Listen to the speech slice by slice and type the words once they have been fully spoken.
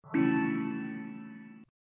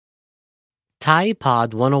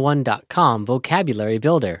ThaiPod101.com Vocabulary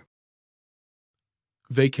Builder.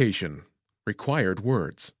 Vacation. Required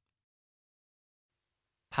words.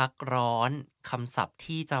 พักร้อนคำศัพท์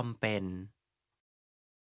ที่จำเป็น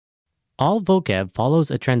All vocab follows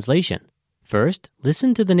a translation. First, listen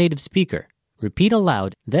to the native speaker. Repeat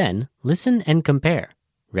aloud, then listen and compare.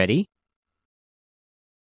 Ready?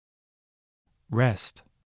 Rest.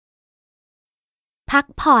 พัก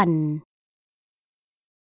ผ่อน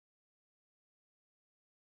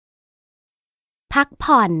พัก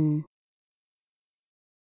ผ่อน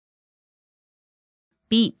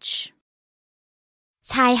beach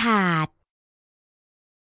ชายหาด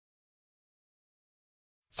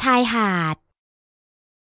ชายหาด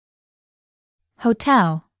hotel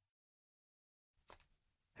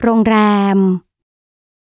โรงแรม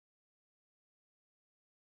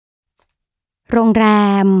โรงแร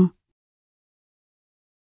ม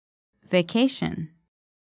vacation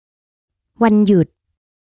วันหยุด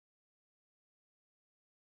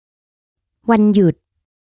วันหยุด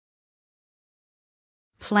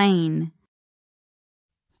plane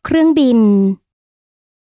เครื่องบิน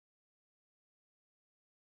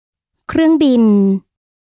เครื่องบิน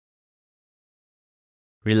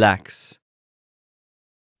Relax.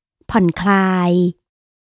 ผ่อนคลาย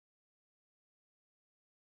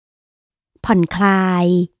ผ่อนคลาย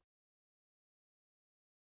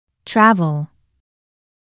travel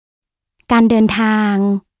การเดินทาง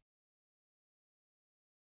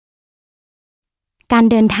การ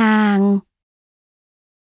เดินทาง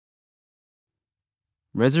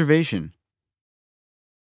Reservation.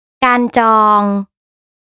 การจอง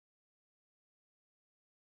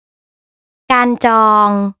การจอง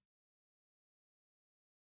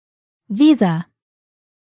visa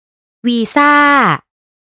วีซ่า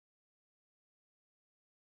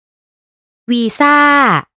วีซ่า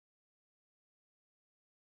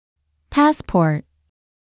passport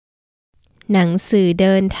หนังสือเ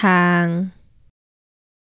ดินทาง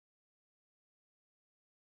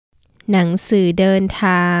หนังสือเดินท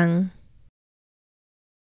าง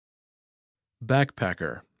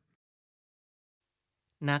Backpacker.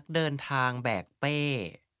 นักเดินทางแบกเป้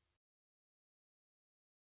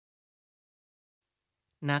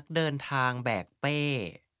นักเดินทางแบกเป้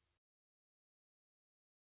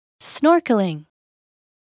snorkeling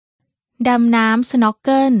ดำน้ำสน็อกเ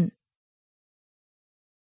กิล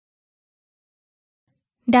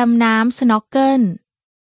ดำน้ำสน็อกเกิล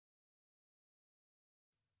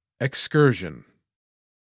Excursion.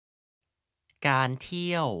 การเ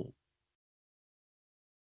ที่ยว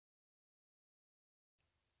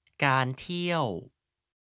การเที่ยว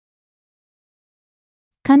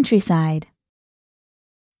countryside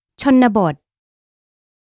ชนบท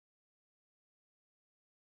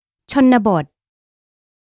ชนบท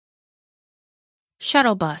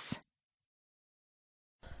shuttle bus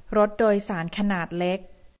รถโดยสารขนาดเล็ก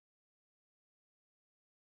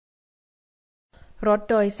รถ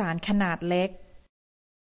โดยสารขนาดเล็ก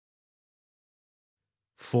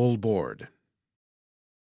Full board.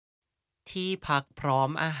 ที่พักพร้อม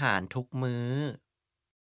อาหารทุกมื้อ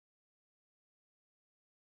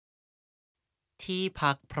ที่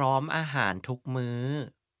พักพร้อมอาหารทุกมื้อ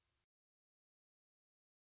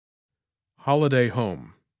Holiday home.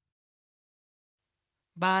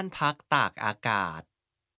 บ้านพักตากอากาศ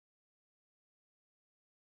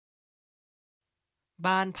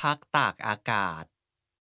บ้านพักตากอากาศ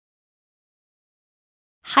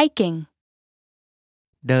hiking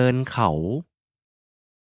เดินเขา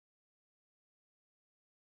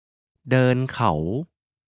เดินเขา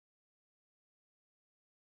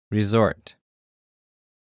Resort.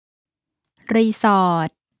 รีสอร์ท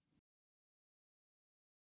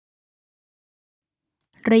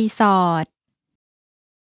รีสอร์ท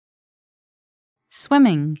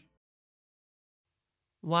swimming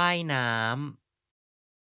ว่ายน้ำ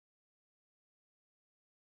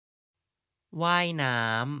ว่ายน้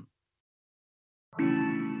ำ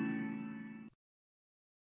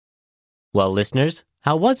Well, listeners,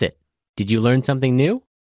 how was it? Did you learn something new?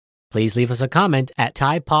 Please leave us a comment at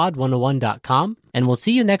ThaiPod101.com, and we'll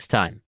see you next time.